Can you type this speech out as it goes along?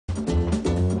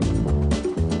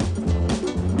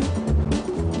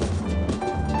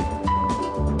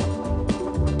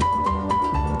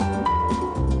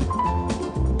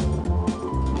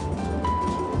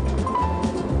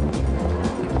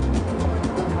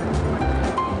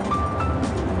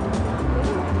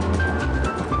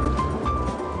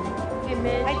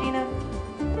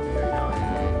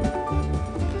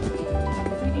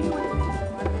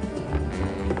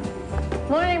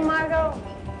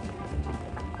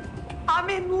I'm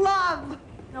in love.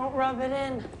 Don't rub it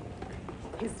in.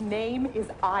 His name is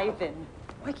Ivan.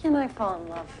 Why can't I fall in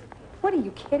love? What, are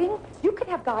you kidding? You could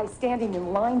have guys standing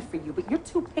in line for you, but you're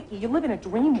too picky. You live in a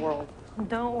dream world.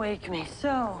 Don't wake me.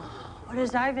 So, what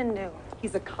does Ivan do?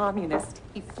 He's a communist.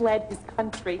 He fled his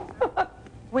country.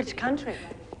 Which country?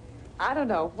 I don't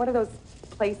know. One of those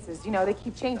places, you know, they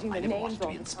keep changing the I never names wanted to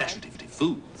all be the in time. specialty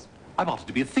foods. I wanted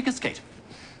to be a figure skater.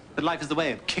 But life is the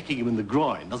way of kicking you in the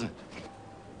groin, doesn't it?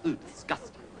 Ooh,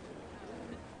 disgusting.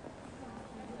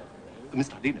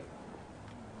 Mr. Aldino.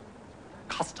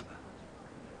 Customer.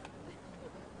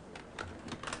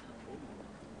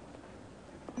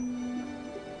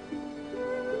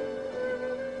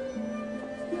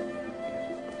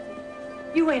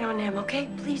 You wait on him, okay?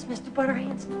 Please, Mr.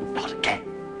 Butterhands. Not again.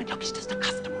 But look, he's just a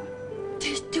customer.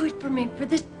 Just do it for me, for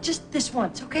just this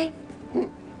once, okay?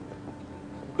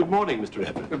 Good morning, Mr.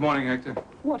 Edward. Good morning, Hector.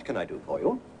 What can I do for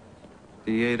you?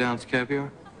 The 8-ounce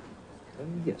caviar?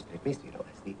 Yes, let me see. No,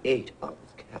 that's the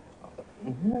 8-ounce caviar.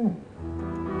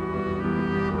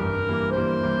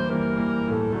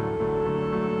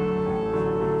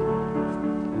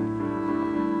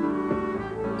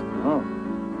 Oh,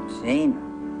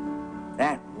 Gina,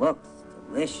 that looks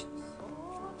delicious.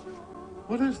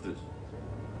 What is this?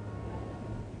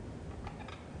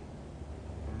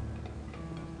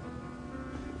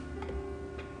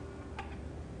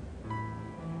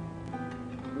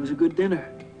 It was a good dinner.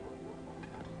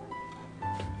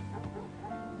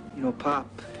 You know, Pop,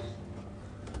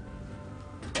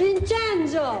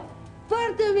 Vincenzo,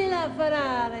 portami la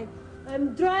Ferrari.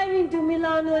 I'm driving to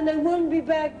Milano and I won't be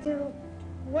back till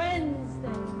Wednesday.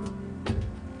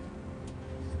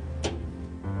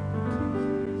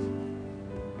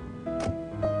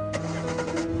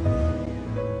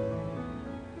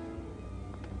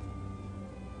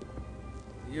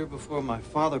 The year before my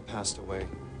father passed away,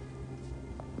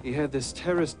 he had this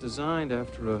terrace designed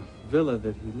after a villa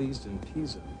that he leased in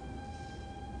Pisa.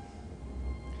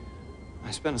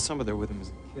 I spent a summer there with him as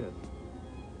a kid.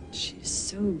 She's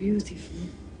so beautiful.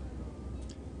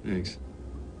 Thanks.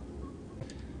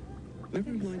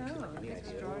 Never liked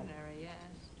Extraordinary,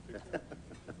 yes.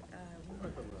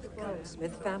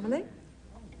 Smith family?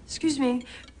 Excuse me.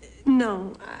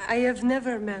 No, I have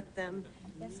never met them.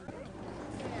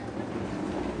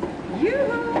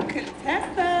 Yoo-hoo,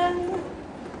 Contessa!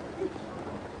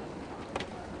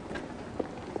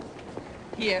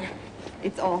 Here,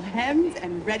 it's all hemmed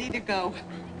and ready to go.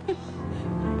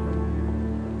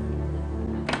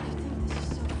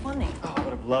 Funny. Oh, I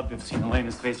would have loved to have seen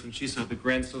Elena's face when she saw the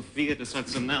Grand Sofia to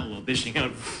Sazonello dishing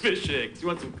out fish eggs. You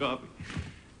want some coffee?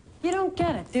 You don't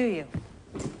get it, do you?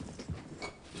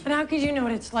 And how could you know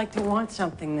what it's like to want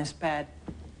something this bad?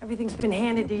 Everything's been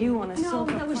handed to you on a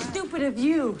silver platter. That was stupid of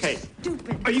you. Hey,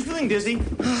 stupid. Are you feeling dizzy?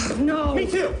 No. Me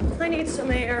too. I need some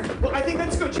air. Well, I think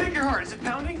let's go check your heart. Is it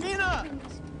pounding? Gina!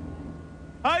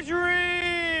 I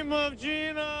dream of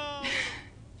Gina!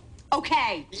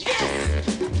 Okay.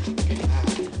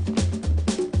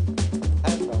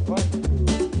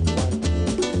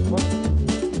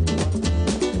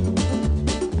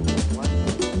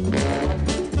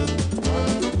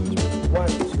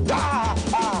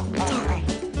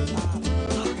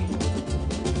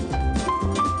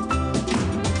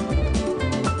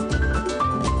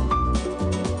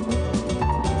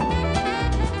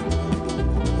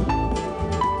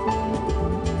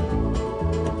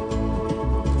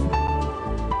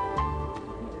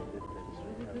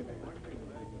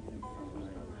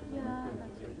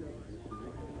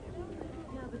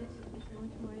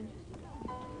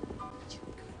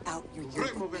 Out your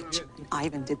yearbook.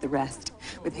 Ivan did the rest.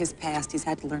 With his past, he's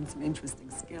had to learn some interesting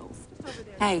skills.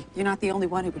 Hey, you're not the only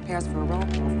one who prepares for a role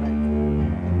call.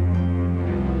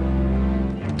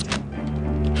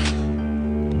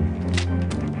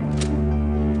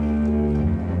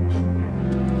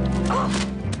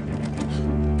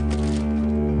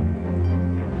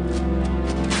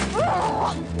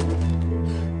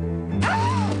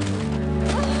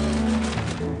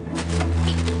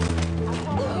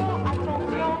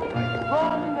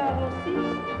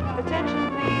 Attention,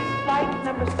 please. Flight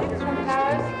number 6 from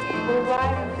Paris will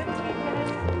arrive in 15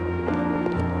 minutes.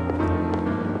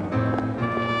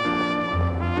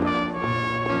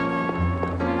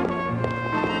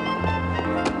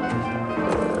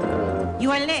 You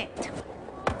are late.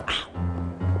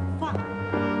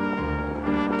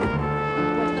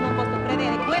 Questo non posso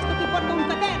credere. Questo ti porta un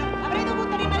patero. Avrei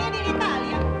dovuto rimanere in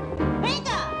Italia.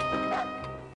 Venga!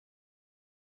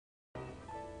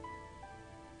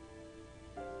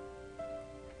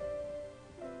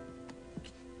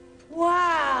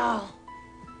 Wow!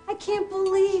 I can't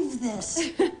believe believe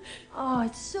this. Oh,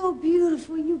 it's so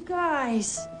beautiful, you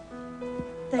guys.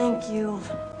 Thank you.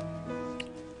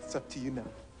 It's up to you now.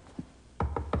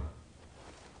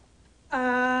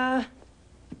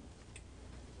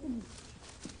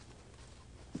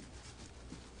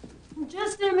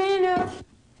 Just a minute.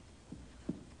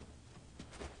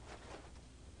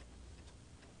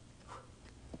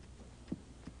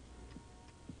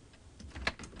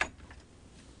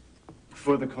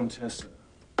 For the Contessa.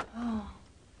 Oh,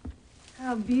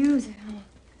 how beautiful.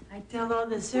 I tell all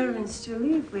the servants to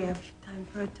leave. We have time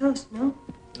for a toast, no?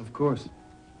 Of course.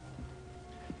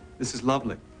 This is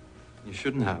lovely. You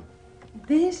shouldn't have.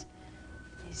 This?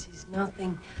 This is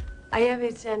nothing. I have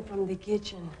it sent from the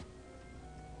kitchen.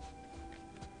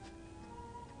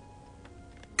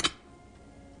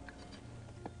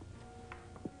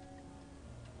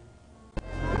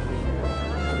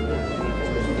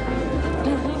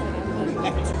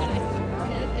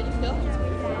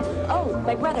 Oh,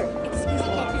 my brother. Excuse me.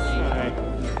 Hi.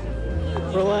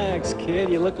 Relax, kid.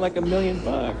 You look like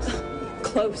 $1,000,000.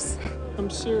 Close. I'm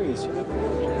serious. You look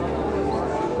gorgeous.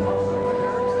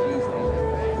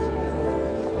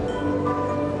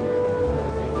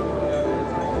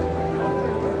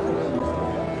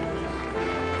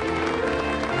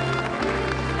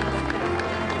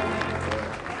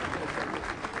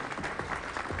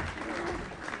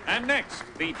 And next,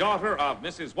 the daughter of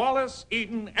Mrs. Wallace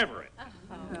Eden Everett,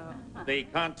 the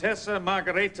Contessa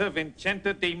Margareta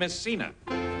Vincenta di Messina.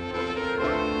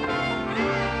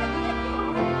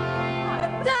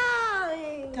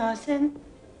 Dawson?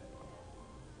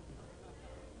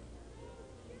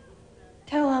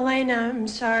 Tell Elena I'm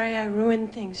sorry I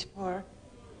ruined things for her.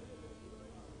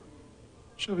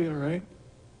 She'll be all right.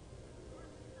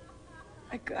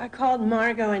 I called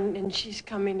Margot and she's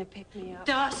coming to pick me up.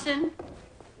 Dawson?